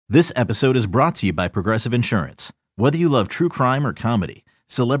This episode is brought to you by Progressive Insurance. Whether you love true crime or comedy,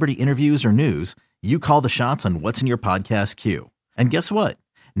 celebrity interviews or news, you call the shots on what's in your podcast queue. And guess what?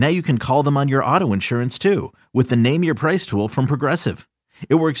 Now you can call them on your auto insurance too with the Name Your Price tool from Progressive.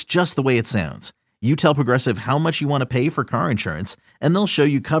 It works just the way it sounds. You tell Progressive how much you want to pay for car insurance, and they'll show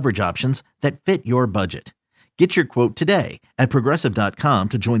you coverage options that fit your budget. Get your quote today at Progressive.com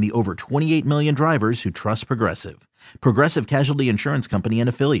to join the over 28 million drivers who trust Progressive. Progressive Casualty Insurance Company and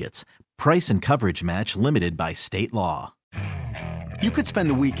Affiliates. Price and coverage match limited by state law. You could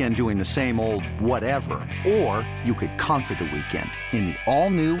spend the weekend doing the same old whatever, or you could conquer the weekend in the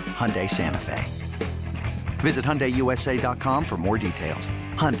all-new Hyundai Santa Fe. Visit HyundaiUSA.com for more details.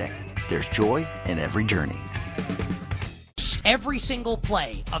 Hyundai, there's joy in every journey. Every single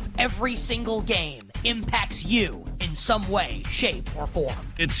play of every single game impacts you in some way, shape, or form.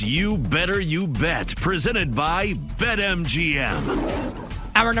 It's You Better You Bet, presented by BetMGM.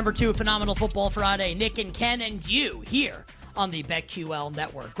 Hour number 2 of Phenomenal Football Friday. Nick and Ken and you here on the BetQL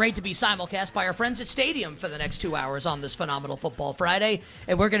Network. Great to be simulcast by our friends at Stadium for the next 2 hours on this Phenomenal Football Friday.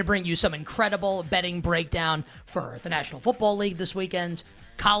 And we're going to bring you some incredible betting breakdown for the National Football League this weekend,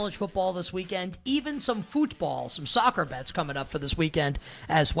 college football this weekend, even some football, some soccer bets coming up for this weekend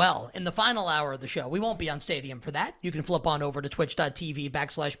as well. In the final hour of the show, we won't be on Stadium for that. You can flip on over to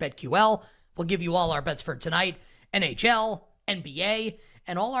twitch.tv/BetQL. We'll give you all our bets for tonight, NHL, NBA,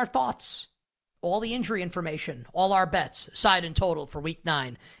 and all our thoughts, all the injury information, all our bets, side and total for Week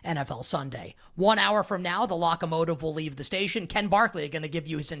 9 NFL Sunday. 1 hour from now, the locomotive will leave the station. Ken Barkley is going to give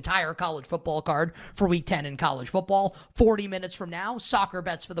you his entire college football card for Week 10 in college football. 40 minutes from now, soccer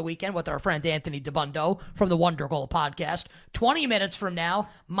bets for the weekend with our friend Anthony DeBundo from the Wonder Goal podcast. 20 minutes from now,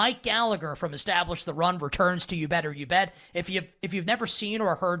 Mike Gallagher from Establish the Run returns to You Better You Bet. If you've never seen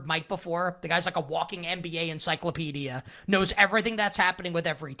or heard Mike before, the guy's like a walking NBA encyclopedia, knows everything that's happening with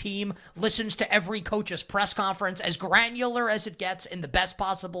every team, listens to every coach's press conference, as granular as it gets in the best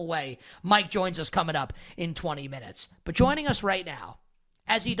possible way. Mike joins us coming up in 20 minutes. But joining us right now,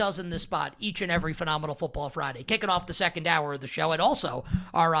 as he does in this spot each and every Phenomenal Football Friday, kicking off the second hour of the show, and also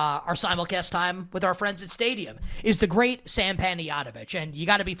our simulcast time with our friends at Stadium, is the great Sam Panayotovich. And you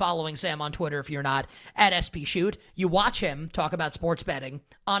got to be following Sam on Twitter if you're not, at SPShoot. You watch him talk about sports betting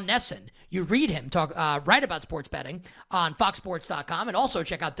on Nesson. You read him write about sports betting on FoxSports.com, and also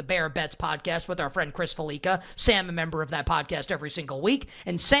check out the Bear Bets podcast with our friend Chris Felica. Sam, a member of that podcast every single week,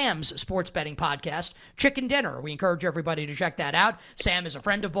 and Sam's sports betting podcast, Chicken Dinner. We encourage everybody to check that out. Sam is a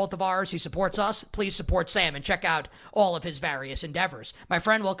friend of both of ours. He supports us. Please support Sam and check out all of his various endeavors. My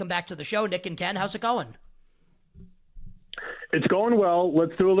friend, welcome back to the show. Nick and Ken, how's it going? It's going well.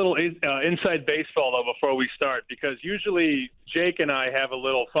 Let's do a little inside baseball, though, before we start, because usually Jake and I have a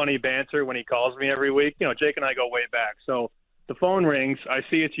little funny banter when he calls me every week. You know, Jake and I go way back. So the phone rings. I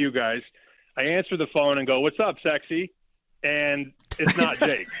see it's you guys. I answer the phone and go, "What's up, sexy?" And it's not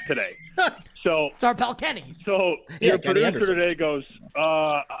Jake today. So it's our pal Kenny. So your producer today goes,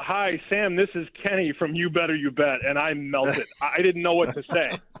 "Hi, Sam, this is Kenny from You Better You Bet." And I melted. I didn't know what to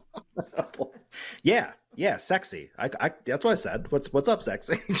say. Yeah, sexy. I that's what I said. What's up,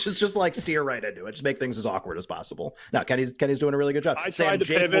 sexy? just like steer right into it. Just make things as awkward as possible. No, Kenny's doing a really good job. I tried to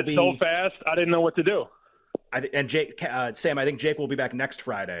pivot so fast, I didn't know what to do. Sam, I think Jake will be back next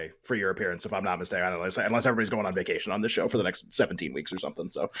Friday for your appearance, if I'm not mistaken. I don't know, unless everybody's going on vacation on this show for the next 17 weeks or something.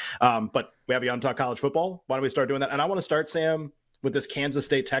 So, but we have you on to talk college football. Why don't we start doing that? And I want to start, Sam, with this Kansas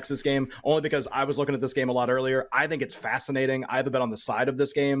State-Texas game, only because I was looking at this game a lot earlier. I think it's fascinating. I have a bet on the side of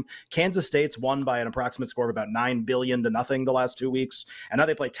this game. Kansas State's won by an approximate score of about 9 billion to nothing the last 2 weeks. And now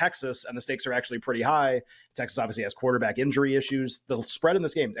they play Texas, and the stakes are actually pretty high. Texas obviously has quarterback injury issues. The spread in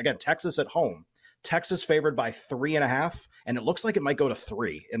this game, again, Texas at home. Texas favored by 3.5, and it looks like it might go to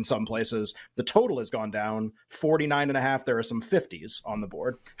 3 in some places. The total has gone down 49.5. There are some 50s on the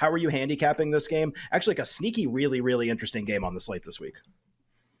board. How are you handicapping this game? Actually, like a sneaky, really, really interesting game on the slate this week.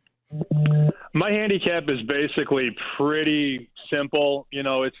 My handicap is basically pretty simple. You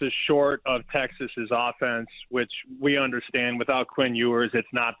know, it's a short of Texas's offense, which we understand. Without Quinn Ewers,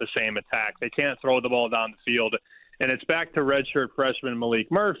 it's not the same attack. They can't throw the ball down the field. And it's back to redshirt freshman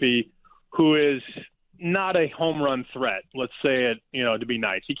Malik Murphy, who is not a home run threat, let's say it, to be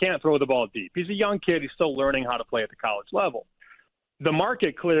nice. He can't throw the ball deep. He's a young kid. He's still learning how to play at the college level. The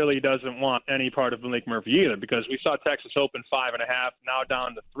market clearly doesn't want any part of Malik Murphy either, because we saw Texas open 5.5, now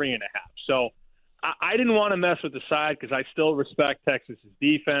down to 3.5. So I didn't want to mess with the side because I still respect Texas's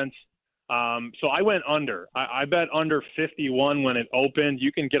defense. So I went under. I bet under 51 when it opened.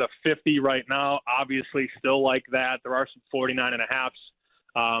 You can get a 50 right now, obviously still like that. There are some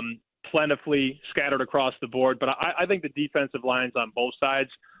 49.5s. Plentifully scattered across the board. But I think the defensive lines on both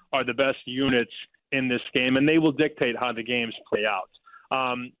sides are the best units in this game, and they will dictate how the games play out.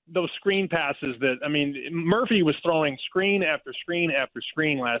 Those screen passes Murphy was throwing screen after screen after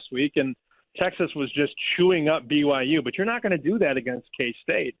screen last week, and Texas was just chewing up BYU, but you're not going to do that against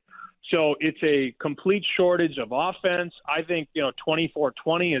K-State. So it's a complete shortage of offense. I think,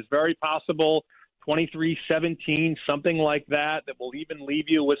 24-20 is very possible, 23-17, something like that will even leave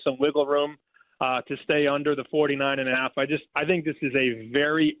you with some wiggle room to stay under the 49.5. I think this is a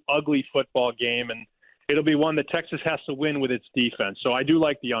very ugly football game, and it'll be one that Texas has to win with its defense. So I do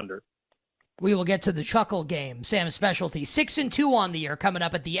like the under. We will get to the chuckle game, Sam's specialty. 6-2 on the year coming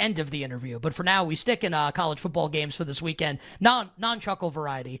up at the end of the interview. But for now, we stick in college football games for this weekend, non-chuckle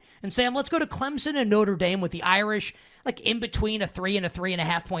variety. And Sam, let's go to Clemson and Notre Dame with the Irish, in between a 3 and a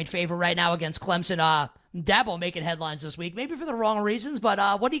 3.5 point favorite right now against Clemson. Dabo making headlines this week, maybe for the wrong reasons.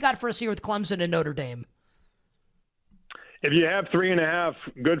 But what do you got for us here with Clemson and Notre Dame? If you have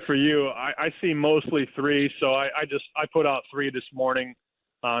 3.5, good for you. I see mostly 3, so I put out 3 this morning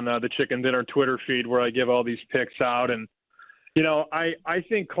on the Chicken Dinner Twitter feed where I give all these picks out. And, I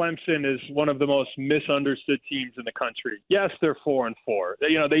think Clemson is one of the most misunderstood teams in the country. Yes, they're 4-4.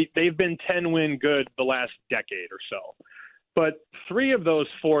 They've been 10-win good the last decade or so. But 3 of those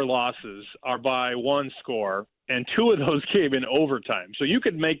 4 losses are by 1 score, and 2 of those came in overtime. So you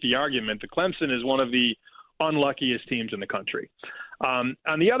could make the argument that Clemson is one of the unluckiest teams in the country. On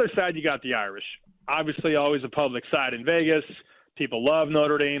the other side, you got the Irish. Obviously, always a public side in Vegas. People love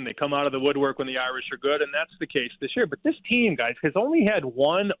Notre Dame. They come out of the woodwork when the Irish are good, and that's the case this year. But this team, guys, has only had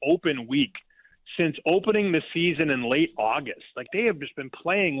 1 open week since opening the season in late August. They have just been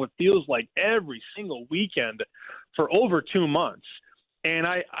playing what feels like every single weekend for over 2 months. And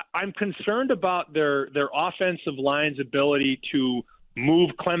I'm concerned about their offensive line's ability to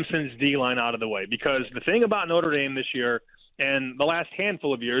move Clemson's D-line out of the way, because the thing about Notre Dame this year and the last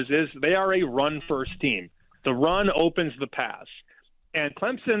handful of years is they are a run-first team. The run opens the pass. And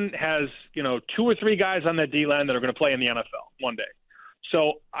Clemson has, 2 or 3 guys on that D-line that are going to play in the NFL one day.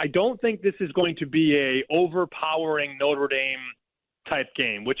 So I don't think this is going to be a overpowering Notre Dame type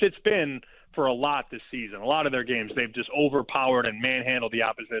game, which it's been for a lot this season. A lot of their games, they've just overpowered and manhandled the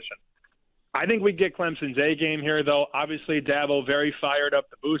opposition. I think we get Clemson's A game here, though. Obviously, Dabo very fired up.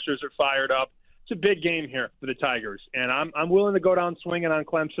 The boosters are fired up. It's a big game here for the Tigers, and I'm willing to go down swinging on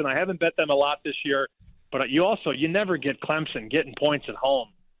Clemson. I haven't bet them a lot this year, but you never get Clemson getting points at home.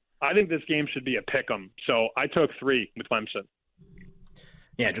 I think this game should be a pick 'em. So I took 3 with Clemson.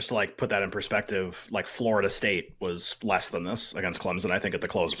 Yeah, just to put that in perspective, Florida State was less than this against Clemson. I think at the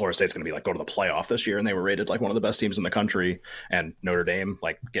close, Florida State's going to be go to the playoff this year, and they were rated one of the best teams in the country. And Notre Dame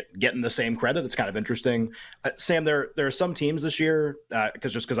getting the same credit. It's kind of interesting. Sam, there are some teams this year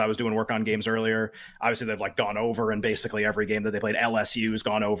because I was doing work on games earlier. Obviously, they've gone over in basically every game that they played. LSU's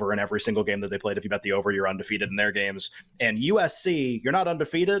gone over in every single game that they played. If you bet the over, you're undefeated in their games. And USC, you're not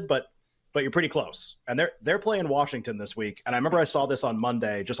undefeated, but you're pretty close. And they're playing Washington this week. And I remember I saw this on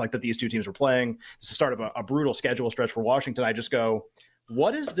Monday, just that these 2 teams were playing. It's the start of a brutal schedule stretch for Washington. I just go,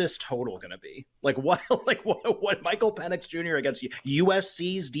 what is this total going to be? What Michael Penix Jr. against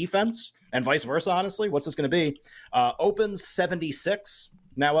USC's defense and vice versa, honestly? What's this going to be? Opens 76,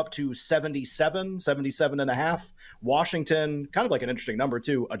 now up to 77.5. Washington, kind of an interesting number,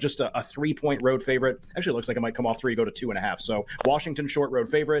 too. Just a 3-point road favorite. Actually, it looks like it might come off 3, go to 2.5. So Washington, short road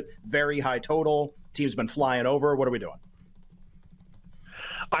favorite, very high total. Team's been flying over. What are we doing?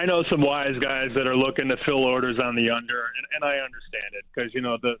 I know some wise guys that are looking to fill orders on the under, and I understand it because,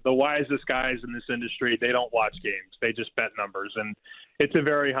 the wisest guys in this industry, they don't watch games. They just bet numbers, and it's a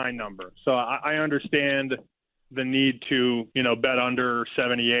very high number. So I understand the need to, bet under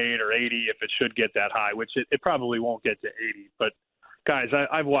 78 or 80 if it should get that high, which it probably won't get to 80. But, guys,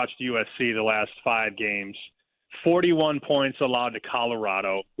 I've watched USC the last 5 games. 41 points allowed to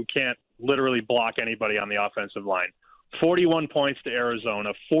Colorado, who can't literally block anybody on the offensive line. 41 points to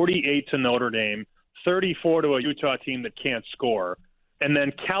Arizona, 48 to Notre Dame, 34 to a Utah team that can't score. And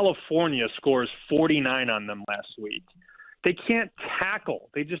then California scores 49 on them last week. They can't tackle.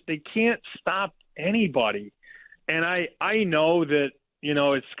 They can't stop anybody. And I know that,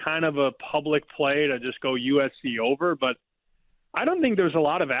 it's kind of a public play to just go USC over, but I don't think there's a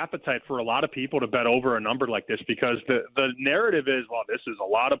lot of appetite for a lot of people to bet over a number like this because the narrative is, well, this is a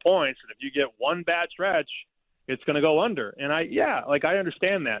lot of points, and if you get one bad stretch, it's going to go under. And I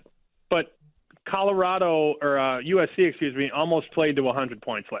understand that. But Colorado or USC, almost played to 100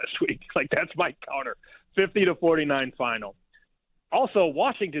 points last week. That's my counter. 50-49 final. Also,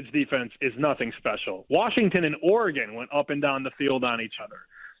 Washington's defense is nothing special. Washington and Oregon went up and down the field on each other.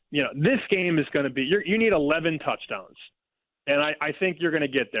 This game is going to be you need 11 touchdowns. And I think you're going to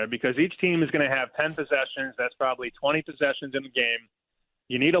get there because each team is going to have 10 possessions. That's probably 20 possessions in the game.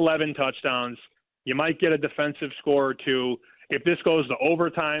 You need 11 touchdowns. You might get a defensive score or two. If this goes to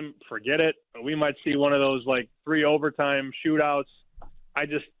overtime, forget it. We might see one of those like 3 overtime shootouts. I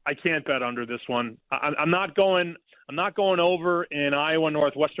can't bet under this one. I'm not going over in Iowa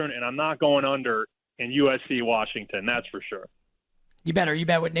Northwestern, and I'm not going under in USC Washington. That's for sure. You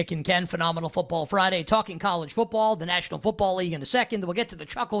bet with Nick and Ken. Phenomenal Football Friday. Talking college football, the National Football League in a second. We'll get to the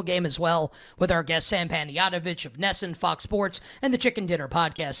Chuckle game as well with our guest Sam Panayotovich of Nesson, Fox Sports, and the Chicken Dinner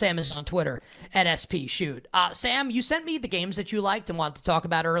Podcast. Sam is on Twitter at SPShoot. Sam, you sent me the games that you liked and wanted to talk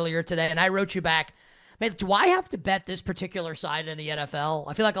about earlier today, and I wrote you back. Man, do I have to bet this particular side in the NFL?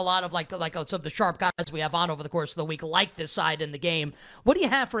 I feel like a lot of like some of the sharp guys we have on over the course of the week like this side in the game. What do you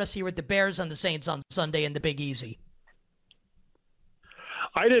have for us here with the Bears and the Saints on Sunday in the Big Easy?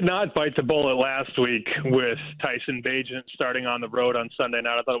 I did not bite the bullet last week with Tyson Bagent starting on the road on Sunday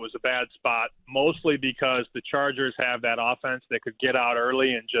night. I thought it was a bad spot, mostly because the Chargers have that offense that could get out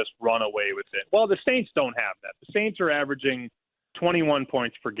early and just run away with it. Well, the Saints don't have that. The Saints are averaging 21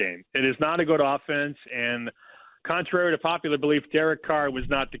 points per game. It is not a good offense, and contrary to popular belief, Derek Carr was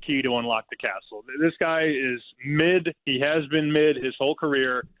not the key to unlock the castle. This guy is mid. He has been mid his whole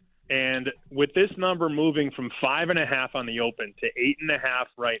career. And with this number moving from 5.5 on the open to 8.5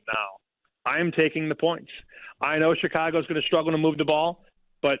 right now, I'm taking the points. I know Chicago's going to struggle to move the ball,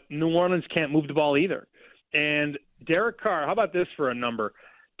 but New Orleans can't move the ball either. And Derek Carr, how about this for a number?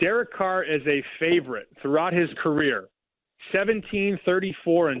 Derek Carr is a favorite throughout his career, 17,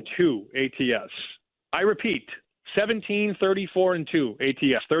 34, and 2 ATS. I repeat, 17, 34, and 2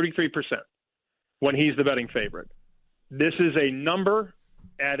 ATS, 33% when he's the betting favorite. This is a number.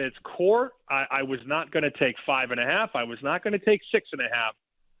 At its core, I was not going to take 5.5. I was not going to take 6.5.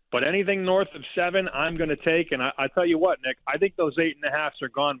 But anything north of 7, I'm going to take. And I tell you what, Nick, I think those 8.5s are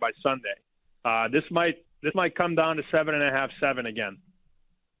gone by Sunday. This might come down to 7.5, 7 again.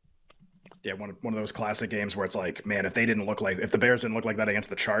 Yeah, one of those classic games where it's like, man, if the Bears didn't look like that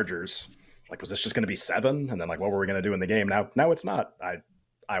against the Chargers, like, was this just going to be 7? And then, like, what were we going to do in the game? Now it's not.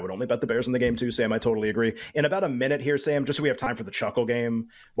 I would only bet the Bears in the game too, Sam. I totally agree. In about a minute here, Sam, just so we have time for the Chuckle game,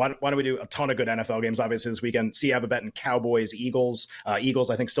 why don't we do a ton of good NFL games, obviously, this weekend. See, I have a bet in Cowboys, Eagles. Eagles,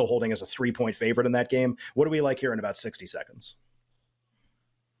 I think, still holding as a 3-point favorite in that game. What do we like here in about 60 seconds?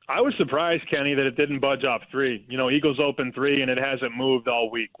 I was surprised, Kenny, that it didn't budge off 3. You know, Eagles open 3, and it hasn't moved all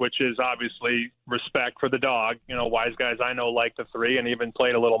week, which is obviously respect for the dog. You know, wise guys I know like the 3 and even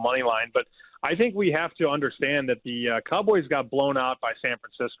played a little money line. But I think we have to understand that the Cowboys got blown out by San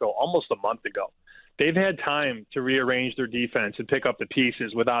Francisco almost a month ago. They've had time to rearrange their defense and pick up the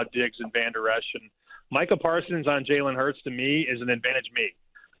pieces without Diggs and Van Der Esch. And Micah Parsons on Jalen Hurts, to me, is an advantage me.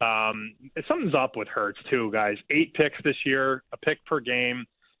 Something's up with Hurts, too, guys. 8 picks this year, a pick per game.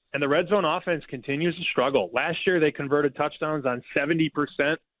 And the red zone offense continues to struggle. Last year, they converted touchdowns on 70%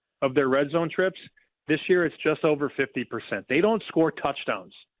 of their red zone trips. This year, it's just over 50%. They don't score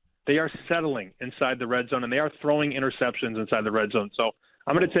touchdowns. They are settling inside the red zone, and they are throwing interceptions inside the red zone. So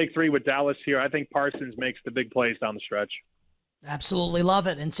I'm going to take 3 with Dallas here. I think Parsons makes the big plays down the stretch. Absolutely love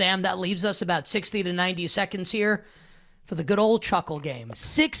it. And, Sam, that leaves us about 60 to 90 seconds here for the good old Chuckle game.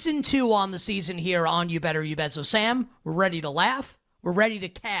 6-2 on the season here on You Better You Bet. So, Sam, we're ready to laugh. We're ready to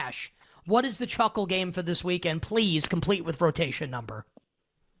cash. What is the Chuckle game for this weekend? Please complete with rotation number.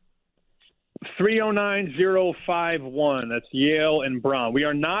 309051. That's Yale and Brown. We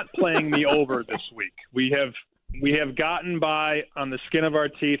are not playing the over this week. We have gotten by on the skin of our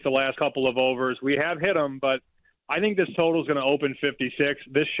teeth the last couple of overs. We have hit them, but I think this total is going to open 56.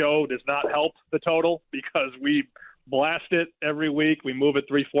 This show does not help the total because we blast it every week. We move it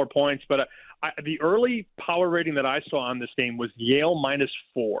 3-4 points, but the early power rating that I saw on this game was Yale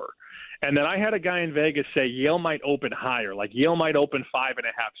 -4. And then I had a guy in Vegas say Yale might open higher, like Yale might open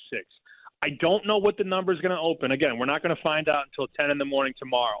 5.5, 6. I don't know what the number is going to open. Again, we're not going to find out until 10 in the morning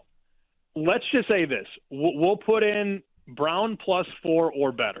tomorrow. Let's just say this. We'll put in Brown +4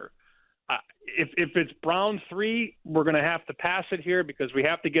 or better. If it's Brown 3, we're going to have to pass it here because we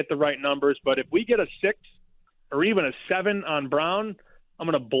have to get the right numbers. But if we get a 6 or even a 7 on Brown, I'm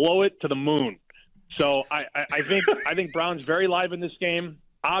going to blow it to the moon. So I think Brown's very live in this game,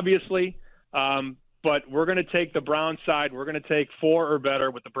 obviously. But we're going to take the Brown side. We're going to take 4 or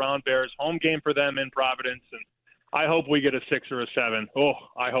better with the Brown Bears. Home game for them in Providence, and I hope we get a 6 or a 7. Oh,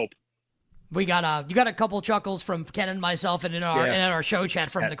 I hope. You got a couple chuckles from Ken and myself and in our show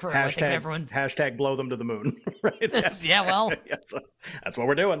chat from the crew. I think everyone blow them to the moon. Right? Yeah, well, that's what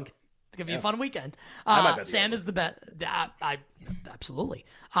we're doing. It's going to be a fun weekend. Sam is the best. Absolutely.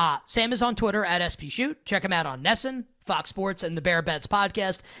 Sam is on Twitter at SPShoot. Check him out on Nesson, Fox Sports and the Bear Bets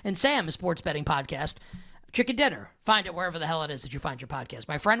podcast, and Sam's sports betting podcast, Chicken Dinner. Find it wherever the hell it is that you find your podcast.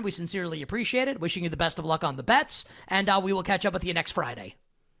 My friend, we sincerely appreciate it. Wishing you the best of luck on the bets, and we will catch up with you next Friday.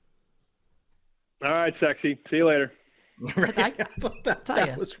 All right, sexy. See you later.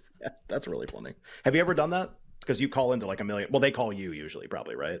 That's really funny. Have you ever done that? Because you call into like a million. Well, they call you usually,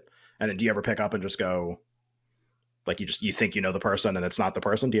 probably, right? And then do you ever pick up and just go, like you think you know the person and it's not the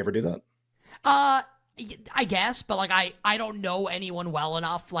person? Do you ever do that? I guess, but like I don't know anyone well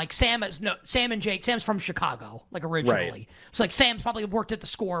enough. Like Sam and Jake. Sam's from Chicago, like originally. Right. So like Sam's probably worked at the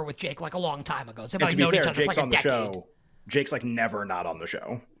Score with Jake like a long time ago. So to be fair, Jake's on the show. Jake's like never not on the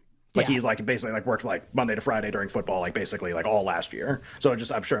show. Like he's like basically like worked like Monday to Friday during football, like basically like all last year. So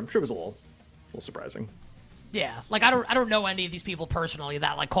I'm sure it was a little surprising. Yeah, like I don't know any of these people personally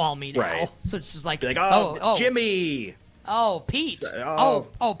that like call me now. Right. So it's just like, oh, Jimmy. Oh, Pete.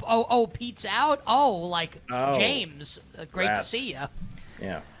 Pete's out. James. Great to see you.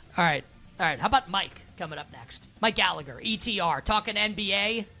 Yeah. All right. How about Mike coming up next? Mike Gallagher, ETR, talking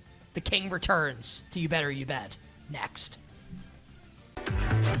NBA. The King returns to You Better You Bet next.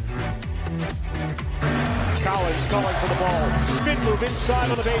 Collins calling for the ball. Spin move inside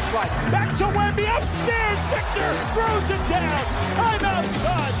on the baseline. Back to Wemby. Upstairs. Victor throws it down. Timeout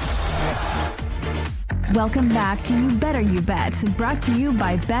Suns. Welcome back to You Better You Bet, brought to you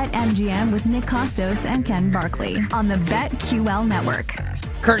by BetMGM with Nick Costos and Ken Barkley on the BetQL network.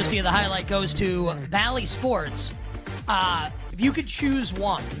 Courtesy of the highlight goes to Valley Sports. If you could choose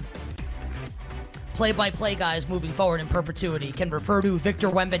one, play-by-play guys moving forward in perpetuity can refer to Victor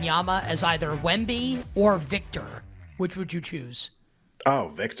Wembanyama as either Wemby or Victor. Which would you choose? Oh,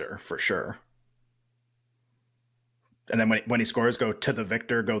 Victor, for sure. And then when he scores, go to the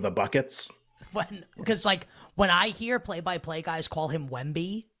Victor, go the buckets. Because when I hear play-by-play guys call him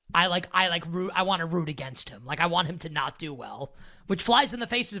Wemby, I want to root against him. Like I want him to not do well, which flies in the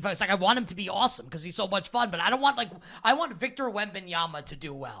faces of us. Like I want him to be awesome because he's so much fun, but I want Victor Wembanyama to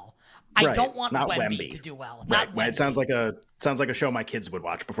do well. I don't want Wemby to do well. Right. It sounds like a show my kids would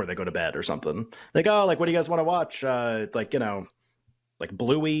watch before they go to bed or something. Like, oh, like what do you guys want to watch? Like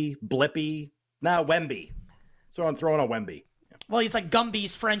Bluey, Blippy. Nah, Wemby. Throwing a Wemby. Well, he's like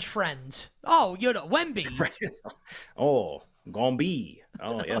Gumby's French friend. Oh, Wemby. Right. Oh, Gomby.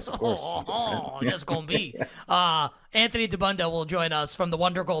 Oh, yes, of course. Yes, Gomby. Anthony DeBundo will join us from the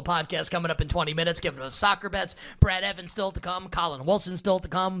Wonder Goal podcast coming up in 20 minutes, giving us soccer bets. Brad Evans still to come. Colin Wilson still to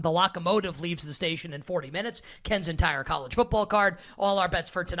come. The Locomotive leaves the station in 40 minutes. Ken's entire college football card. All our bets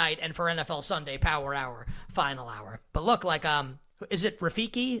for tonight and for NFL Sunday Power Hour, Final Hour. But look, is it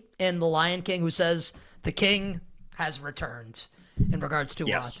Rafiki in The Lion King who says the king has returned in regards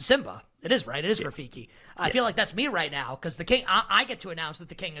to Simba? It is, right? It is Rafiki. I feel like that's me right now because the king, I get to announce that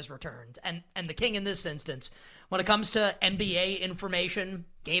the king has returned. And the king in this instance, when it comes to NBA information,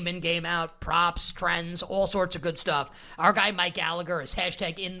 game in, game out, props, trends, all sorts of good stuff, our guy Mike Gallagher is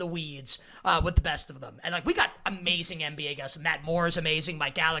 #InTheWeeds with the best of them. And we got amazing NBA guests. Matt Moore is amazing.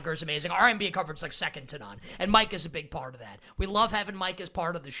 Mike Gallagher is amazing. Our NBA coverage is second to none. And Mike is a big part of that. We love having Mike as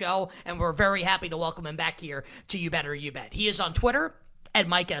part of the show, and we're very happy to welcome him back here to You Better You Bet. He is on Twitter at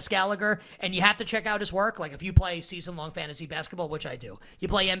Mike S. Gallagher, and you have to check out his work. Like if you play season-long fantasy basketball, which I do, you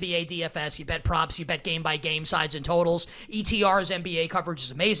play NBA DFS, you bet props, you bet game-by-game sides and totals. ETR's NBA coverage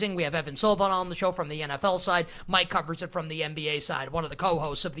is amazing. We have Evan Silva on the show from the NFL side. Mike covers it from the NBA side, one of the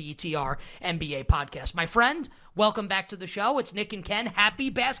co-hosts of the ETR NBA podcast. My friend, welcome back to the show. It's Nick and Ken. Happy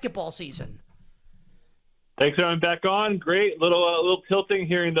basketball season. Thanks for having me back on. Great. Little tilting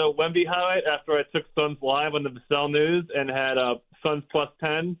hearing the Wemby highlight after I took Suns live on the Vassell News and had Suns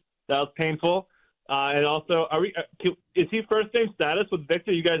 +10. That was painful. And also, is he first name status with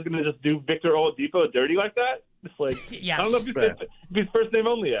Victor? You guys going to just do Victor Oladipo dirty like that? Just yes. I don't know if he's first name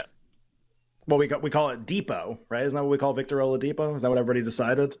only yet. Well, we call it Depot, right? Isn't that what we call Victor Oladipo? Is that what everybody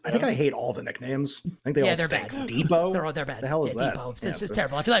decided? Yeah. I think I hate all the nicknames. I think they all stink. Bad. Depot? They're bad. The hell is that? Depot. It's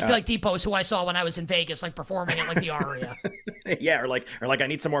terrible. I feel like Depot is who I saw when I was in Vegas, performing at the Aria. Yeah, or I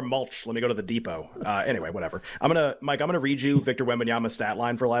need some more mulch. Let me go to the Depot. Anyway, whatever. I'm gonna read you Victor Wembanyama's stat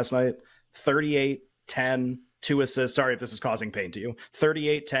line for last night. 38, 10, 2 assists. Sorry if this is causing pain to you.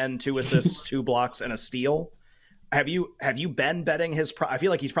 38, 10, 2 assists, 2 blocks, and a steal. Have you been betting his? I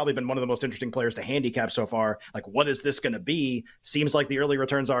feel like he's probably been one of the most interesting players to handicap so far. What is this going to be? Seems like the early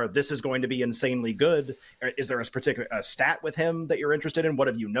returns are this is going to be insanely good. Is there a particular stat with him that you're interested in? What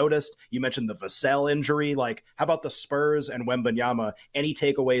have you noticed? You mentioned the Vassell injury. How about the Spurs and Wembanyama? Any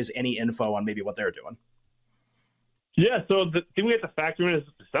takeaways? Any info on maybe what they're doing? Yeah, so the thing we have to factor in is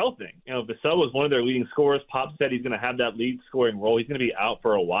the Vassell thing. Vassell was one of their leading scorers. Pop said he's going to have that lead scoring role. He's going to be out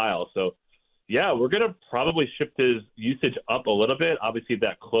for a while, so Yeah, we're going to probably shift his usage up a little bit. Obviously,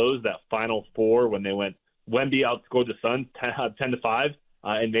 that close, that final four when they went, Wemby outscored the Suns 10-5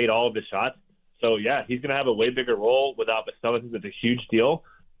 and made all of his shots. So, yeah, he's going to have a way bigger role without Basellas. It's a huge deal.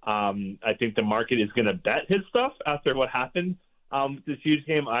 I think the market is going to bet his stuff after what happened this huge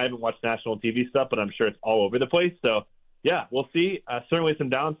game. I haven't watched national TV stuff, but I'm sure it's all over the place. So, yeah, we'll see. Certainly some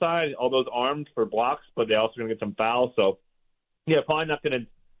downside, all those armed for blocks, but they also going to get some fouls. So, yeah, probably not going to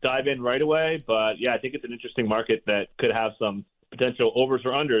dive in right away. But, yeah, I think it's an interesting market that could have some potential overs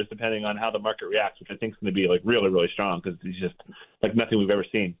or unders depending on how the market reacts, which I think is going to be like really, really strong because it's just like nothing we've ever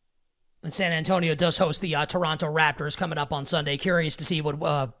seen. And San Antonio does host the Toronto Raptors coming up on Sunday. Curious to see what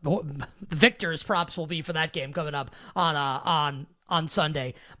the Victor's props will be for that game coming up on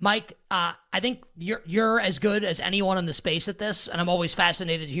Sunday. Mike, I think you're as good as anyone in the space at this, and I'm always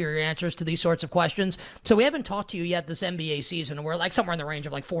fascinated to hear your answers to these sorts of questions. So we haven't talked to you yet this NBA season, and we're like somewhere in the range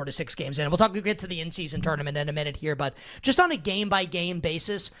of like 4 to 6 games in. We'll get to the in-season tournament in a minute here, but just on a game-by-game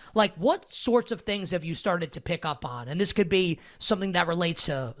basis, like what sorts of things have you started to pick up on? And this could be something that relates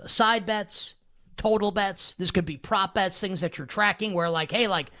to side bets, total bets. This could be prop bets, things that you're tracking where like, hey,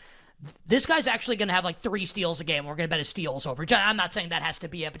 like, this guy's actually going to have like 3 steals a game. We're going to bet his steals over. I'm not saying that has to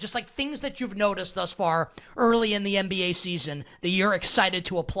be it, but just like things that you've noticed thus far early in the NBA season that you're excited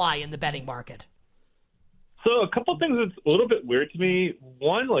to apply in the betting market. So a couple things that's a little bit weird to me.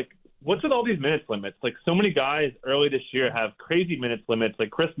 One, like, what's with all these minutes limits? Like, so many guys early this year have crazy minutes limits. Like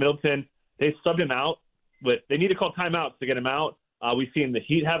Chris Middleton, they subbed him out, but they need to call timeouts to get him out. We've seen the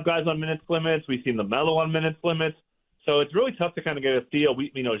Heat have guys on minutes limits. We've seen the Melo on minutes limits. So it's really tough to kind of get a feel.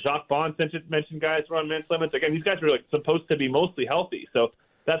 Jacques Bond mentioned guys who are on minutes limits. Again, these guys are like supposed to be mostly healthy. So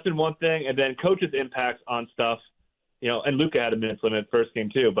that's been one thing. And then coaches' impacts on stuff, and Luka had a minutes limit first game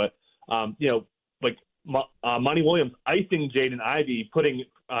too. But, Monty Williams icing Jaden Ivey, putting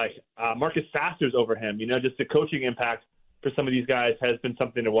Marcus Sasser over him, just the coaching impact for some of these guys has been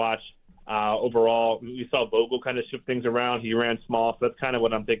something to watch. Overall, we saw Vogel kind of shift things around. He ran small. So that's kind of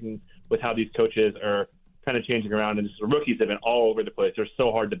what I'm thinking with how these coaches are kind of changing around, and just the rookies have been all over the place. They're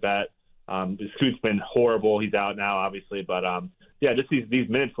so hard to bet. Scoot's been horrible. He's out now, obviously, but just these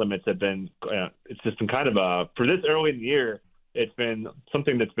minutes limits have been. It's just been kind of for this early in the year. It's been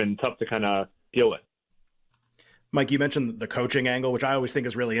something that's been tough to kind of deal with. Mike, you mentioned the coaching angle, which I always think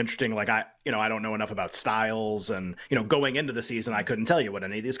is really interesting. Like I don't know enough about styles, and going into the season, I couldn't tell you what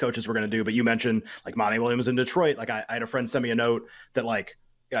any of these coaches were going to do. But you mentioned like Monty Williams in Detroit. Like I had a friend send me a note that like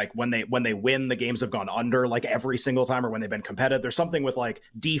when they win, the games have gone under like every single time, or when they've been competitive. There's something with like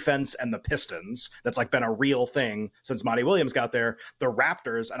defense and the Pistons that's like been a real thing since Monty Williams got there. The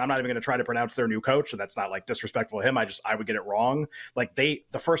Raptors, and I'm not even going to try to pronounce their new coach, so that's not like disrespectful to him. I would get it wrong. Like the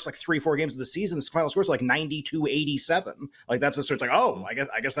first like 3-4 games of the season, the final scores like 92-87. Like that's it's like, oh,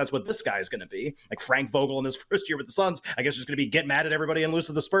 I guess that's what this guy is going to be. Like Frank Vogel in his first year with the Suns, I guess just going to be get mad at everybody and lose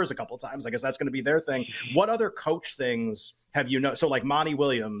to the Spurs a couple of times. I guess that's going to be their thing. What other coach things have so like Monty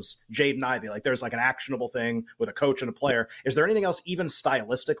Williams, Jaden Ivey, like there's like an actionable thing with a coach and a player. Is there anything else even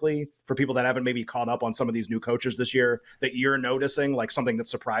stylistically for people that haven't maybe caught up on some of these new coaches this year that you're noticing, like something that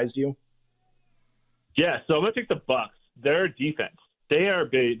surprised you? Yeah, so I'm going to take the Bucks. Their defense,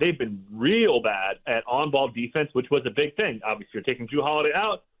 they've been real bad at on-ball defense, which was a big thing. Obviously, you're taking Jrue Holiday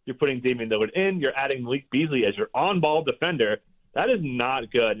out, you're putting Damian Lillard in, you're adding Malik Beasley as your on-ball defender. That is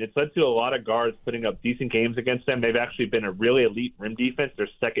not good. It's led to a lot of guards putting up decent games against them. They've actually been a really elite rim defense. They're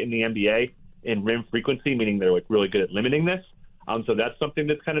second in the NBA in rim frequency, meaning they're like really good at limiting this. So that's something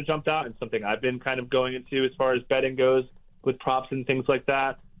that's kind of jumped out and something I've been kind of going into as far as betting goes with props and things like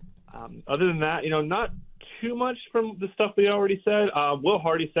that. Other than that, not too much from the stuff we already said. Will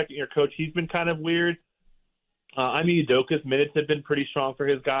Hardy, second-year coach, he's been kind of weird. Ime Udoka's minutes have been pretty strong for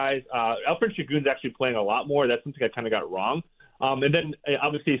his guys. Alfred Şengün's actually playing a lot more. That's something I kind of got wrong. And then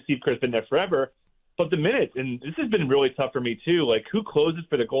obviously Steve Kerr's been there forever, but the minutes, and this has been really tough for me too. Like who closes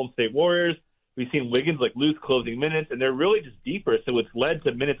for the Golden State Warriors? We've seen Wiggins like lose closing minutes, and they're really just deeper. So it's led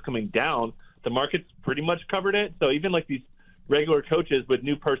to minutes coming down. The market's pretty much covered it. So even like these regular coaches with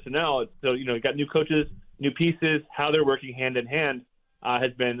new personnel, so you got new coaches, new pieces, how they're working hand in hand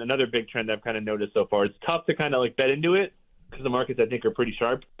has been another big trend I've kind of noticed so far. It's tough to kind of like bet into it because the markets I think are pretty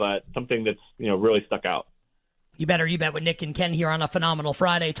sharp, but something that's really stuck out. You bet with Nick and Ken here on a phenomenal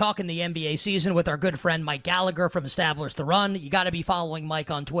Friday, talking the NBA season with our good friend Mike Gallagher from Establish the Run. You got to be following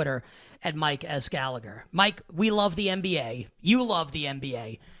Mike on Twitter at Mike S. Gallagher. Mike, we love the NBA. You love the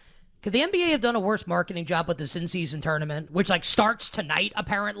NBA. Could the NBA have done a worse marketing job with this in-season tournament, which starts tonight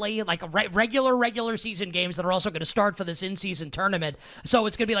apparently, regular season games that are also going to start for this in-season tournament. So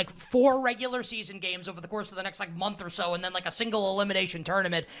it's going to be 4 regular season games over the course of the next month or so, and then a single elimination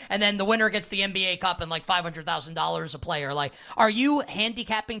tournament, and then the winner gets the NBA Cup and $500,000 a player. Are you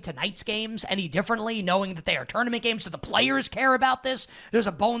handicapping tonight's games any differently, knowing that they are tournament games? Do the players care about this? There's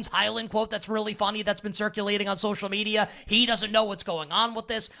a Bones Highland quote that's really funny that's been circulating on social media. He doesn't know what's going on with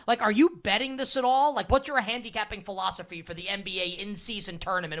this. Are you betting this at all? What's your handicapping philosophy for the NBA in-season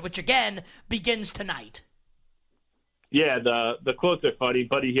tournament, which again begins tonight? Yeah, the quotes are funny.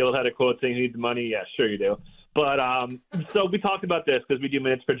 Buddy Hield had a quote saying he needs money. Yeah, sure you do. But so we talked about this because we do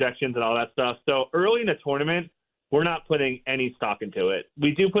minutes projections and all that stuff. So early in the tournament, we're not putting any stock into it.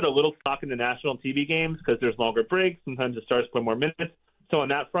 We do put a little stock in the national TV games because there's longer breaks. Sometimes the stars play more minutes. So on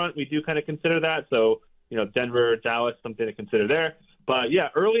that front, we do kind of consider that. So, Denver, Dallas, something to consider there. But yeah,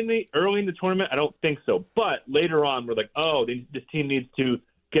 early in the tournament, I don't think so. But later on, we're this team needs to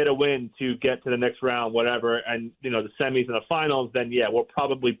get a win to get to the next round, whatever. And the semis and the finals, then yeah, we'll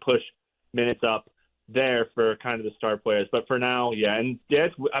probably push minutes up there for kind of the star players. But for now, yeah, and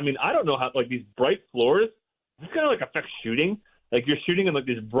yes, I don't know how these bright floors, this kind of affects shooting. You're shooting in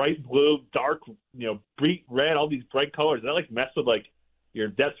these bright blue, dark, bright red, all these bright colors. Does that mess with your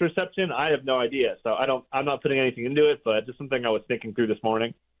depth perception? I have no idea. So I'm not putting anything into it, but just something I was thinking through this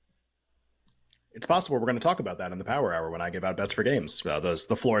morning. It's possible we're going to talk about that in the Power Hour when I give out bets for games,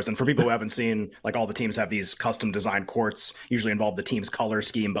 the floors. And for people who haven't seen, all the teams have these custom designed courts, usually involve the team's color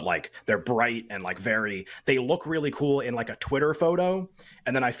scheme, but they're bright and they look really cool in a Twitter photo.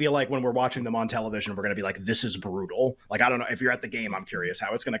 And then I feel when we're watching them on television, we're going to be this is brutal. I don't know if you're at the game, I'm curious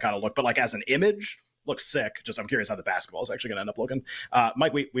how it's going to kind of look, but as an image, looks sick. Just I'm curious how the basketball is actually going to end up looking.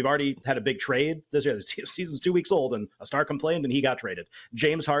 Mike, we've already had a big trade this year. The season's 2 weeks old, and a star complained, and he got traded.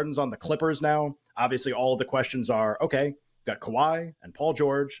 James Harden's on the Clippers now. Obviously, all of the questions are, okay, got Kawhi and Paul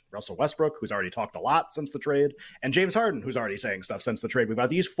George, Russell Westbrook, who's already talked a lot since the trade, and James Harden, who's already saying stuff since the trade. We've got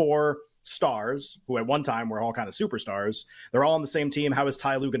these 4 stars who at one time were all kind of superstars. They're all on the same team. How is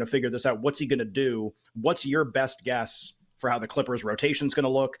Ty Lue going to figure this out? What's he going to do? What's your best guess for how the Clippers rotation is going to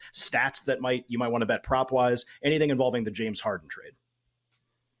look, stats that you might want to bet prop wise, anything involving the James Harden trade?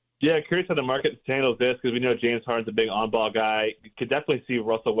 Yeah, curious how the market handles this because we know James Harden's a big on-ball guy. You could definitely see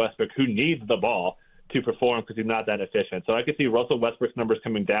Russell Westbrook, who needs the ball to perform because he's not that efficient. So I could see Russell Westbrook's numbers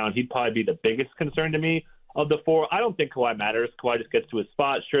coming down. He'd probably be the biggest concern to me of the 4. I don't think Kawhi matters. Kawhi just gets to his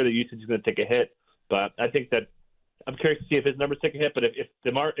spot. Sure, the usage is going to take a hit, but I think that I'm curious to see if his numbers take a hit. But if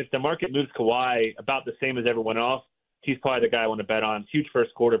the market moves Kawhi about the same as everyone else, he's probably the guy I want to bet on. Huge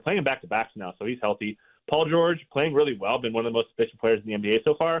first quarter, playing him back-to-backs now, so he's healthy. Paul George playing really well, been one of the most efficient players in the NBA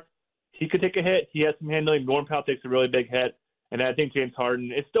so far. He could take a hit. He has some handling. Norm Powell takes a really big hit. And I think James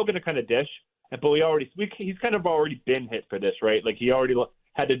Harden is still going to kind of dish. But he's kind of already been hit for this, right? He already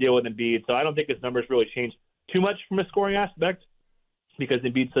had to deal with Embiid. So I don't think his numbers really changed too much from a scoring aspect because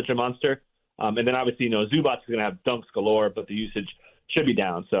Embiid's such a monster. And then obviously, Zubac's going to have dunks galore, but the usage should be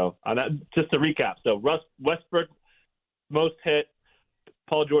down. So just to recap. So Westbrook, most hit,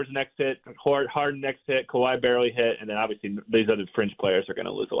 Paul George next hit, Harden next hit, Kawhi barely hit, and then obviously these other fringe players are going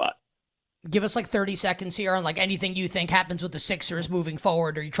to lose a lot. Give us 30 seconds here on anything you think happens with the Sixers moving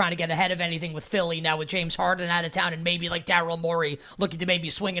forward. Are you trying to get ahead of anything with Philly now with James Harden out of town and maybe Daryl Morey looking to maybe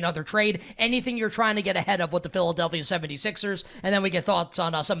swing another trade? Anything you're trying to get ahead of with the Philadelphia 76ers? And then we get thoughts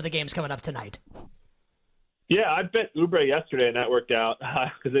on some of the games coming up tonight. Yeah, I bet Oubre yesterday, and that worked out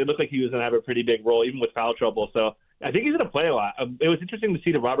because it looked like he was going to have a pretty big role, even with foul trouble. So I think he's going to play a lot. It was interesting to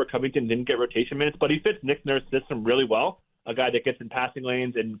see that Robert Covington didn't get rotation minutes, but he fits Nick Nurse's system really well, a guy that gets in passing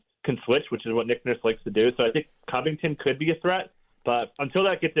lanes and can switch, which is what Nick Nurse likes to do. So I think Covington could be a threat, but until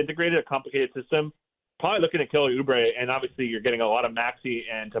that gets integrated, a complicated system, probably looking at Kelly Oubre, and obviously you're getting a lot of Maxey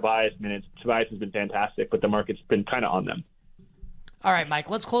and Tobias minutes. Tobias has been fantastic, but the market's been kind of on them. All right, Mike,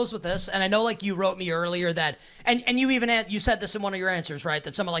 let's close with this. And I know you wrote me earlier that, and you even you said this in one of your answers, right?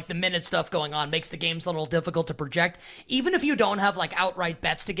 That some of the minute stuff going on makes the games a little difficult to project. Even if you don't have outright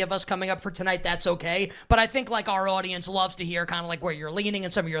bets to give us coming up for tonight, that's okay. But I think our audience loves to hear kind of where you're leaning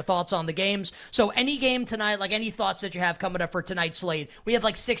and some of your thoughts on the games. So any game tonight, any thoughts that you have coming up for tonight's slate, we have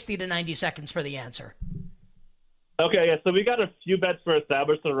 60 to 90 seconds for the answer. Okay, yeah, so we got a few bets for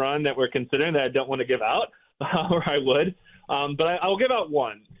Establish the Run that we're considering that I don't want to give out, or I would. But I'll give out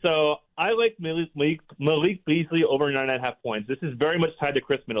one. So I like Malik Beasley over 9.5 points. This is very much tied to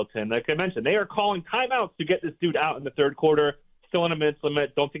Chris Middleton. Like I mentioned, they are calling timeouts to get this dude out in the third quarter. Still on a minutes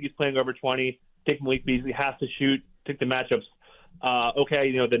limit. Don't think he's playing over 20. Think Malik Beasley has to shoot. Think the matchups.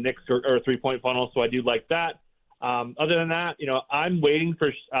 The Knicks are a 3-point funnel, so I do like that. Other than that, I'm waiting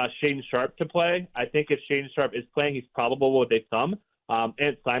for Shane Sharp to play. I think if Shane Sharp is playing, he's probable with a thumb.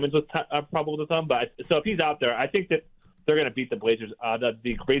 And Simons was probable with a thumb. But so if he's out there, I think that they're going to beat the Blazers.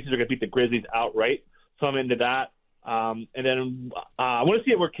 The Blazers are going to beat the Grizzlies outright. So I'm into that. And then I want to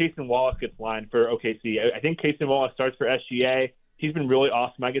see where Cason Wallace gets lined for OKC. I think Cason Wallace starts for SGA. He's been really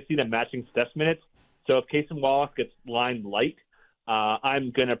awesome. I can see them matching Steph's minutes. So if Cason Wallace gets lined light,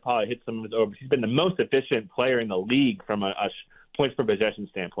 I'm going to probably hit some of his overs. He's been the most efficient player in the league from a points per possession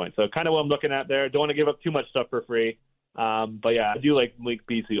standpoint. So kind of what I'm looking at there. Don't want to give up too much stuff for free. But yeah, I do like Malik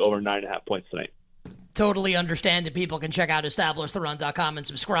Beasley over 9.5 points tonight. Totally understand that people can check out EstablishTheRun.com and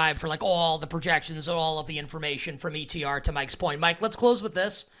subscribe for like all the projections and all of the information from ETR to Mike's point. Mike, let's close with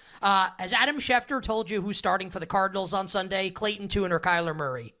this. Has Adam Schefter told you who's starting for the Cardinals on Sunday? Clayton Tune or Kyler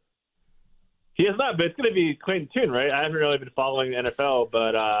Murray? He has not, but it's going to be Clayton Tune, right? I haven't really been following the NFL,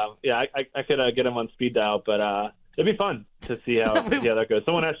 but yeah, I could get him on speed dial, but it'd be fun to see how that goes.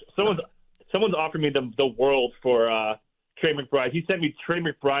 Someone's offered me the world for Trey McBride. He sent me Trey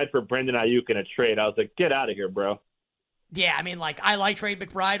McBride for Brandon Ayuk in a trade. I was like, get out of here, bro. Yeah, I mean, like, I like Trey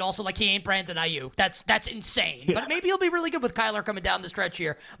McBride. Also, like, he ain't Brandon Ayuk. That's insane. Yeah. But maybe he'll be really good with Kyler coming down the stretch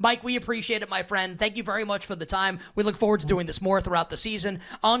here. Mike, we appreciate it, my friend. Thank you very much for the time. We look forward to doing this more throughout the season.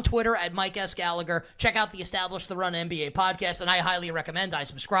 On Twitter, at Mike S. Gallagher. Check out the Establish the Run NBA podcast, and I highly recommend I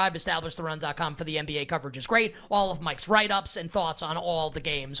subscribe. EstablishTheRun.com for the NBA coverage is great. All of Mike's write-ups and thoughts on all the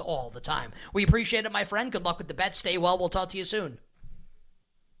games all the time. We appreciate it, my friend. Good luck with the bet. Stay well. We'll talk to you soon.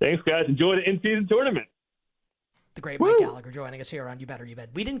 Thanks, guys. Enjoy the in-season tournament. The great Mike Gallagher joining us here on You Better You Bet.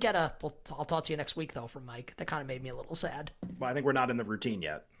 We didn't get I'll talk to you next week, though, from Mike. That kind of made me a little sad. Well, I think we're not in the routine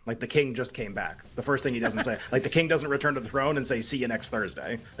yet. Like, the king just came back. The first thing he doesn't say, like, the king doesn't return to the throne and say, see you next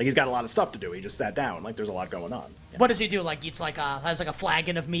Thursday. Like, he's got a lot of stuff to do. He just sat down. Like, there's a lot going on. Yeah. What does he do? Like, eats has a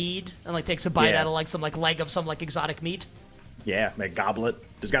flagon of mead and, like, takes a bite out of, like, some, like, leg of some, like, exotic meat? Yeah, like goblet.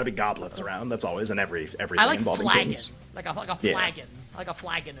 There's got to be goblets around. That's always in everything involving flagon. kings. Like a flagon. Yeah. Like a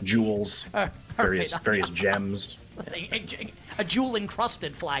flagon of jewels, various gems. A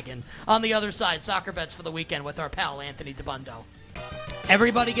jewel-encrusted flagon. On the other side, soccer bets for the weekend with our pal Anthony DeBundo.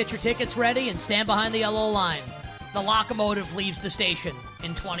 Everybody get your tickets ready and stand behind the yellow line. The locomotive leaves the station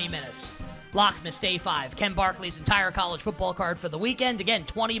in 20 minutes. Lockmas Day 5, Ken Barkley's entire college football card for the weekend. Again,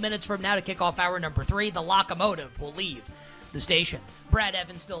 20 minutes from now to kick off hour number 3, the locomotive will leave the station. Brad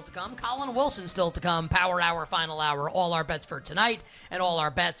Evans still to come. Colin Wilson still to come. Power Hour, Final Hour, all our bets for tonight, and all our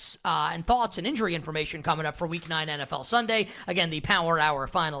bets and thoughts and injury information coming up for Week 9 NFL Sunday. Again, the Power Hour,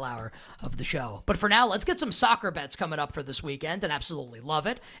 Final Hour of the show. But for now, let's get some soccer bets coming up for this weekend, and absolutely love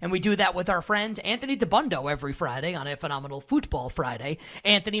it. And we do that with our friend Anthony DeBundo every Friday on a Phenomenal Football Friday.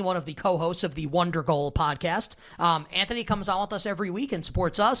 Anthony, one of the co-hosts of the Wonder Goal podcast. Anthony comes on with us every week and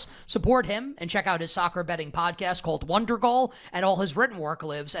supports us. Support him and check out his soccer betting podcast called Wonder Goal, and all his written work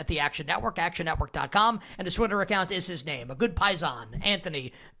lives at the Action Network, actionnetwork.com, and his Twitter account is his name. A good paisan,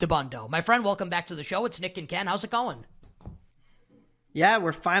 Anthony DeBundo. My friend, welcome back to the show. It's Nick and Ken. How's it going? Yeah,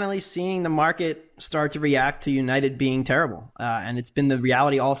 we're finally seeing the market start to react to United being terrible. And it's been the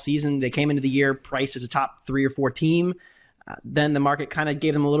reality all season. They came into the year priced as a top 3 or 4 team. Then the market kind of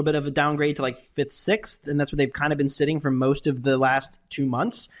gave them a little bit of a downgrade to like 5th, 6th, and that's where they've kind of been sitting for most of the last 2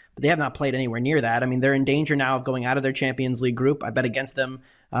 months. But they have not played anywhere near that. I mean, they're in danger now of going out of their Champions League group. I bet against them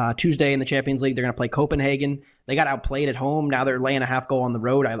Tuesday in the Champions League. They're going to play Copenhagen. They got outplayed at home. Now they're laying a half goal on the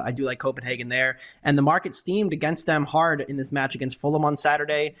road. I do like Copenhagen there. And the market steamed against them hard in this match against Fulham on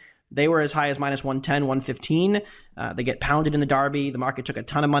Saturday. They were as high as minus 110, 115. They get pounded in the derby. The market took a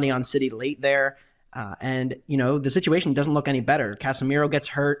ton of money on City late there. And, you know, the situation doesn't look any better. Casemiro gets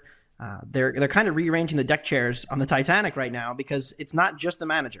hurt. They're kind of rearranging the deck chairs on the Titanic right now because it's not just the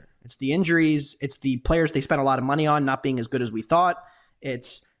manager. It's the injuries. It's the players they spent a lot of money on not being as good as we thought.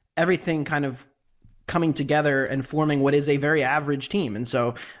 It's everything kind of coming together and forming what is a very average team. And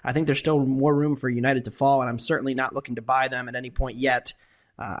so I think there's still more room for United to fall, and I'm certainly not looking to buy them at any point yet.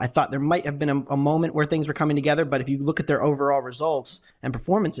 I thought there might have been a moment where things were coming together, but if you look at their overall results and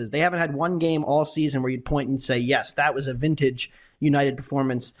performances, they haven't had one game all season where you'd point and say, yes, that was a vintage United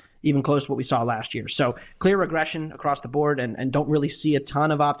performance, even close to what we saw last year. So clear regression across the board, and don't really see a ton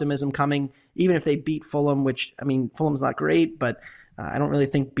of optimism coming, even if they beat Fulham, which, I mean, Fulham's not great, but I don't really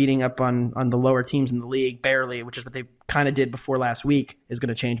think beating up on the lower teams in the league, barely, which is what they kind of did before last week, is going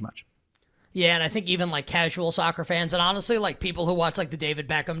to change much. Yeah, and I think even like casual soccer fans, and honestly, like people who watch like the David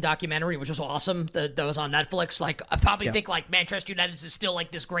Beckham documentary, which was awesome, that was on Netflix, like I probably think like Manchester United is still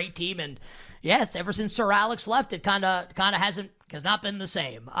like this great team, and yes, ever since Sir Alex left, it kind of hasn't Has not been the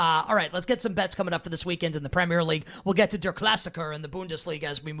same. All right, let's get some bets coming up for this weekend in the Premier League. We'll get to Der Klassiker in the Bundesliga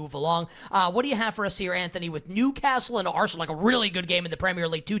as we move along. What do you have for us here, Anthony, with Newcastle and Arsenal? Like a really good game in the Premier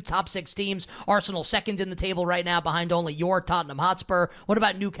League. 2 top 6 teams. Arsenal second in the table right now behind only your Tottenham Hotspur. What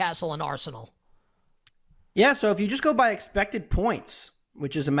about Newcastle and Arsenal? Yeah, so if you just go by expected points,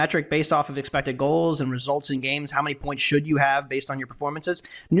 which is a metric based off of expected goals and results in games, how many points should you have based on your performances?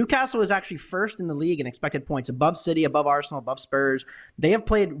 Newcastle is actually first in the league in expected points, above City, above Arsenal, above Spurs. They have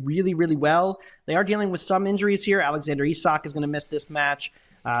played really, really well. They are dealing with some injuries here. Alexander Isak is going to miss this match.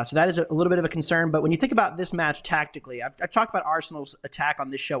 So that is a little bit of a concern. But when you think about this match tactically, I've talked about Arsenal's attack on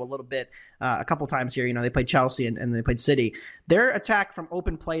this show a little bit, a couple times here. You know, they played Chelsea and they played City. Their attack from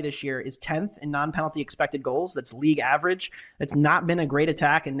open play this year is 10th in non-penalty expected goals. That's league average. It's not been a great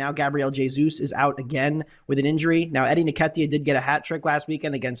attack, and now Gabriel Jesus is out again with an injury. Now, Eddie Nketiah did get a hat trick last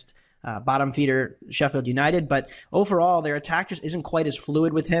weekend against bottom feeder Sheffield United, but overall their attack just isn't quite as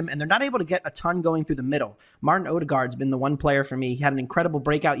fluid with him, and they're not able to get a ton going through the middle. Martin Odegaard's been the one player for me. He had an incredible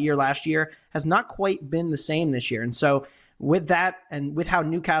breakout year last year, has not quite been the same this year. And so with that, and with how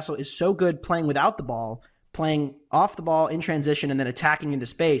Newcastle is so good playing without the ball, playing off the ball in transition and then attacking into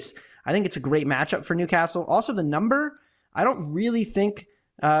space, I think it's a great matchup for Newcastle. Also the number, I don't really think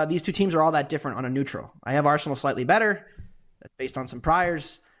these two teams are all that different on a neutral. I have Arsenal slightly better. That's based on some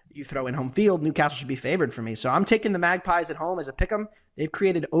priors. You throw in home field, Newcastle should be favored for me. So I'm taking the Magpies at home as a pick'em. They've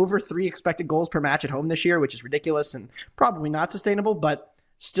created over 3 expected goals per match at home this year, which is ridiculous and probably not sustainable, but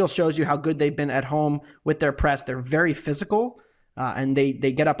still shows you how good they've been at home with their press. They're very physical, and they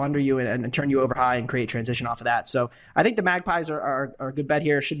get up under you and turn you over high and create transition off of that. So I think the Magpies are a good bet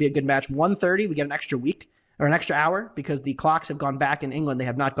here. Should be a good match. 1:30, we get an extra week or an extra hour because the clocks have gone back in England. They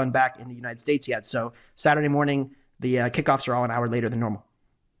have not gone back in the United States yet. So Saturday morning, the kickoffs are all an hour later than normal.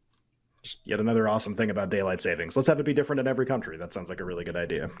 Yet another awesome thing about daylight savings. Let's have it be different in every country. That sounds like a really good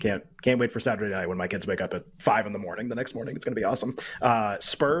idea. Can't wait for Saturday night when my kids wake up at 5 a.m. the next morning. It's going to be awesome.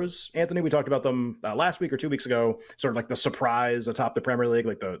 Spurs, Anthony, we talked about them last week or 2 weeks ago, sort of like the surprise atop the Premier League,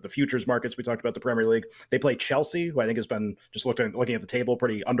 like the futures markets. We talked about the Premier League. They play Chelsea, who I think has been, just looking at the table,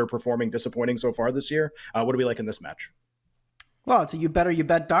 pretty underperforming, disappointing so far this year. What do we like in this match? Well, it's a you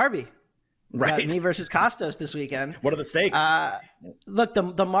bet derby. Right. Me versus Costos this weekend. What are the stakes? Look,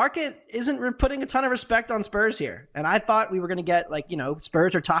 the market isn't putting a ton of respect on Spurs here. And I thought we were going to get,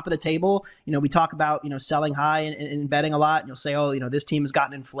 Spurs are top of the table. We talk about, selling high and betting a lot. And you'll say, oh, this team has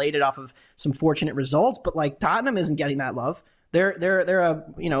gotten inflated off of some fortunate results. But Tottenham isn't getting that love. They're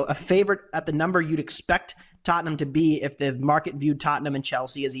a favorite at the number you'd expect Tottenham to be if the market viewed Tottenham and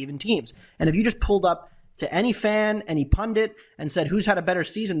Chelsea as even teams. And if you just pulled up to any fan, any pundit, and said who's had a better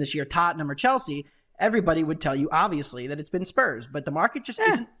season this year, Tottenham or Chelsea, everybody would tell you, obviously, that it's been Spurs. But the market just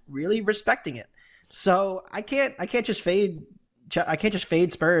isn't really respecting it. So I can't just fade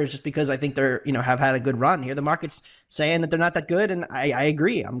Spurs just because I think they're have had a good run here. The market's saying that they're not that good, and I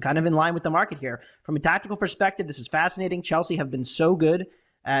agree. I'm kind of in line with the market here. From a tactical perspective, this is fascinating. Chelsea have been so good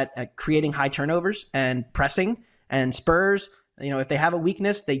at creating high turnovers and pressing, and Spurs, if they have a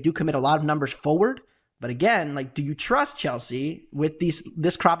weakness, they do commit a lot of numbers forward. But again, do you trust Chelsea with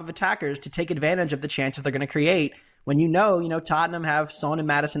this crop of attackers to take advantage of the chances they're going to create when Tottenham have Son and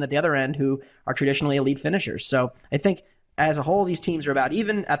Maddison at the other end who are traditionally elite finishers? So I think as a whole, these teams are about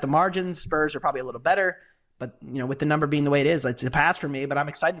even at the margins. Spurs are probably a little better, but with the number being the way it is, it's a pass for me, but I'm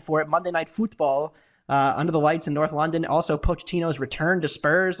excited for it. Monday Night Football under the lights in North London. Also, Pochettino's return to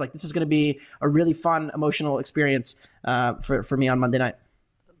Spurs. This is going to be a really fun, emotional experience for me on Monday night.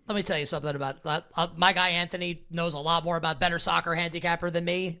 Let me tell you something about my guy Anthony knows a lot more about better soccer handicapper than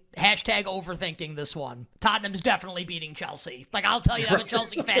me. Hashtag overthinking this one. Tottenham's definitely beating Chelsea. I'll tell you, I'm a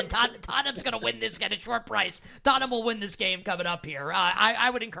Chelsea fan. Tottenham's going to win this at a short price. Tottenham will win this game coming up here. I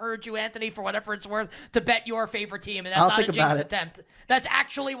would encourage you, Anthony, for whatever it's worth, to bet your favorite team, and that's not a jinx attempt. That's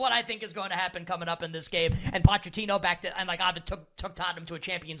actually what I think is going to happen coming up in this game. And Pochettino took Tottenham to a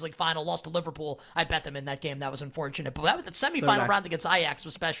Champions League final, lost to Liverpool. I bet them in that game. That was unfortunate. But that was the semifinal round against Ajax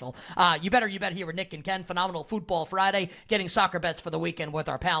was special. You bet here with Nick and Ken. Phenomenal Football Friday. Getting soccer bets for the weekend with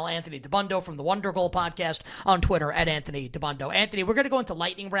our pal Anthony DeBundo from the Wonder Goal podcast on Twitter at Anthony DeBundo. Anthony, we're going to go into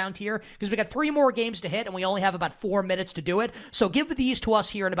lightning round here because we got 3 more games to hit and we only have about 4 minutes to do it. So give these to us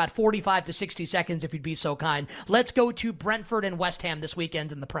here in about 45 to 60 seconds if you'd be so kind. Let's go to Brentford and West Ham this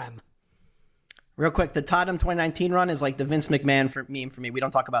weekend in the Prem. Real quick, the Tottenham 2019 run is like the Vince McMahon meme for me. We don't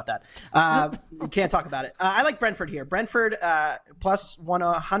talk about that. We can't talk about it. I like Brentford here. Brentford plus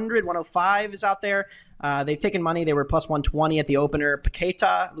 100, 105 is out there. They've taken money. They were plus 120 at the opener.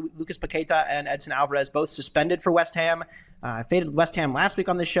 Lucas Paqueta and Edson Alvarez both suspended for West Ham. I faded West Ham last week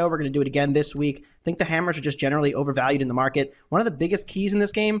on this show. We're going to do it again this week. I think the Hammers are just generally overvalued in the market. One of the biggest keys in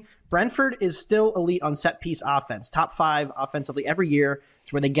this game, Brentford is still elite on set-piece offense. Top 5 offensively every year.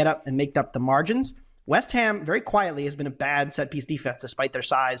 It's where they get up and make up the margins. West Ham, very quietly, has been a bad set-piece defense despite their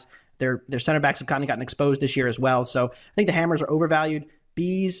size. Their center backs have kind of gotten exposed this year as well. So I think the Hammers are overvalued.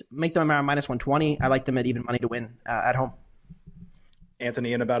 Bees, make them around minus 120. I like them at even money to win at home.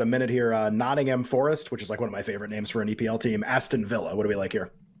 Anthony, in about a minute here, Nottingham Forest, which is like one of my favorite names for an EPL team. Aston Villa, what do we like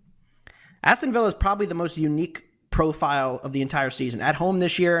here? Aston Villa is probably the most unique profile of the entire season. At home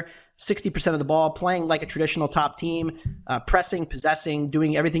this year, 60% of the ball, playing like a traditional top team, pressing, possessing,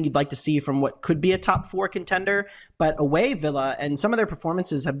 doing everything you'd like to see from what could be a top 4 contender. But away, Villa, and some of their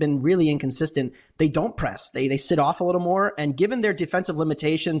performances have been really inconsistent. They don't press. They sit off a little more. And given their defensive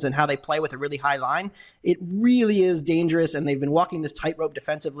limitations and how they play with a really high line, it really is dangerous. And they've been walking this tightrope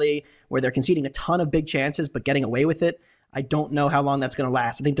defensively where they're conceding a ton of big chances, but getting away with it. I don't know how long that's going to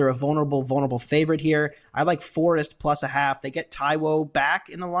last. I think they're a vulnerable favorite here. I like Forest plus a half. They get Taiwo back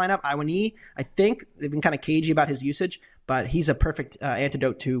in the lineup. Iwani, I think they've been kind of cagey about his usage, but he's a perfect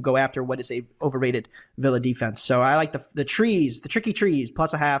antidote to go after what is a overrated Villa defense. So I like the tricky trees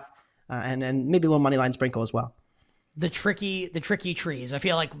plus a half, and maybe a little money line sprinkle as well. The tricky trees. I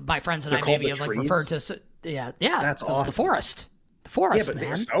feel like my friends and I maybe have like referred to. Yeah, that's awesome. The forest, yeah, but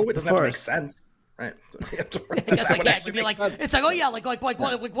man. So it doesn't have to make sense. Right. I guess like, yeah, it could be like sense. It's like, oh yeah, like what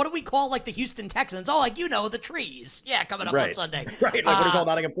do we call like the Houston Texans? Oh, like the trees. Yeah, coming up on Sunday. Right. Like what do you call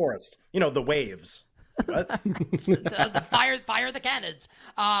Nottingham Forest? The waves. What? The fire the cannons.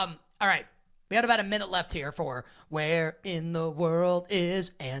 All right. We got about a minute left here for Where in the World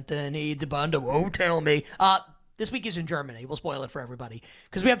is Anthony DeBundo? Oh, tell me. This week is in Germany. We'll spoil it for everybody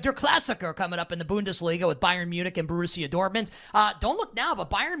because we have Der Klassiker coming up in the Bundesliga with Bayern Munich and Borussia Dortmund. Don't look now,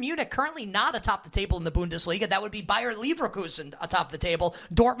 but Bayern Munich currently not atop the table in the Bundesliga. That would be Bayer Leverkusen atop the table.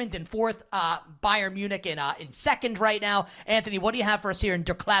 Dortmund in 4th, Bayern Munich in 2nd right now. Anthony, what do you have for us here in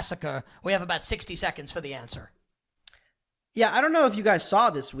Der Klassiker? We have about 60 seconds for the answer. Yeah, I don't know if you guys saw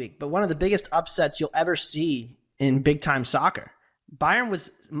this week, but one of the biggest upsets you'll ever see in big-time soccer. Bayern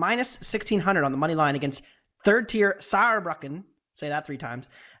was minus 1,600 on the money line against third-tier Saarbrücken, say that 3 times,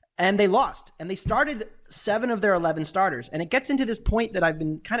 and they lost. And they started 7 of their 11 starters. And it gets into this point that I've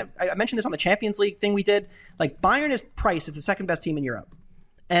been I mentioned this on the Champions League thing we did. Like, Bayern is priced as the second-best team in Europe.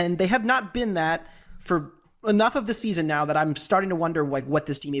 And they have not been that for enough of the season now that I'm starting to wonder like what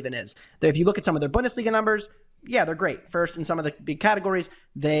this team even is. If you look at some of their Bundesliga numbers, yeah, they're great. First in some of the big categories,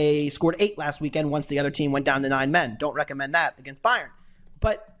 they scored 8 last weekend once the other team went down to 9 men. Don't recommend that against Bayern.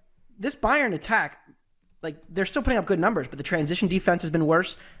 But this Bayern attack, like, they're still putting up good numbers, but the transition defense has been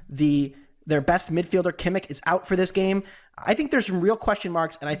worse. Their best midfielder, Kimmich, is out for this game. I think there's some real question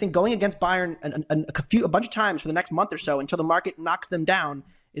marks, and I think going against Bayern a bunch of times for the next month or so until the market knocks them down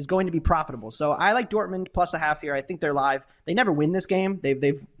is going to be profitable. So I like Dortmund plus a half here. I think they're live. They never win this game.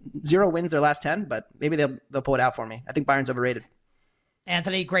 They've 0 wins their last 10, but maybe they'll pull it out for me. I think Bayern's overrated.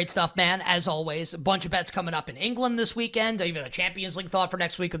 Anthony, great stuff, man. As always, a bunch of bets coming up in England this weekend. Even a Champions League thought for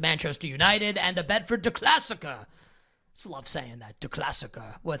next week with Manchester United and a bet for Der Klassiker. Just love saying that, Der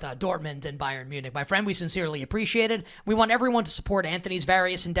Klassiker, with Dortmund and Bayern Munich. My friend, we sincerely appreciate it. We want everyone to support Anthony's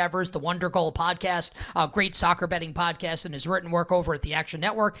various endeavors, the Wonder Goal podcast, a great soccer betting podcast, and his written work over at the Action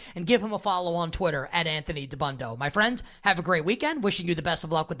Network, and give him a follow on Twitter at Anthony DeBundo. My friend, have a great weekend. Wishing you the best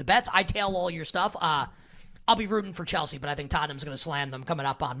of luck with the bets. I tail all your stuff. I'll be rooting for Chelsea, but I think Tottenham's going to slam them coming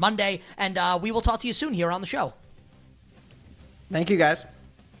up on Monday. And we will talk to you soon here on the show. Thank you, guys.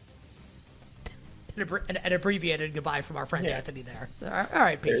 An abbreviated goodbye from our friend Anthony there. All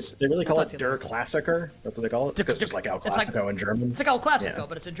right, peace. They really call it Der Klassiker? That's what they call it? Because it's just like El Clasico in German. It's like El Clasico,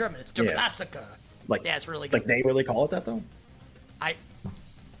 but it's in German. It's Der Klassiker. Yeah, it's really good. Like they really call it that, though? I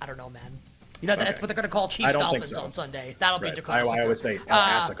don't know, man. That's what they're going to call Chiefs Dolphins on Sunday. That'll be Der Klassiker. I always say El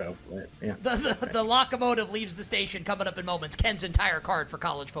Clasico. Yeah. The locomotive leaves the station coming up in moments. Ken's entire card for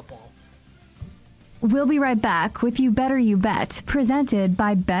college football. We'll be right back with You Better You Bet, presented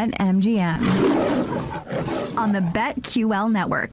by BetMGM on the BetQL network.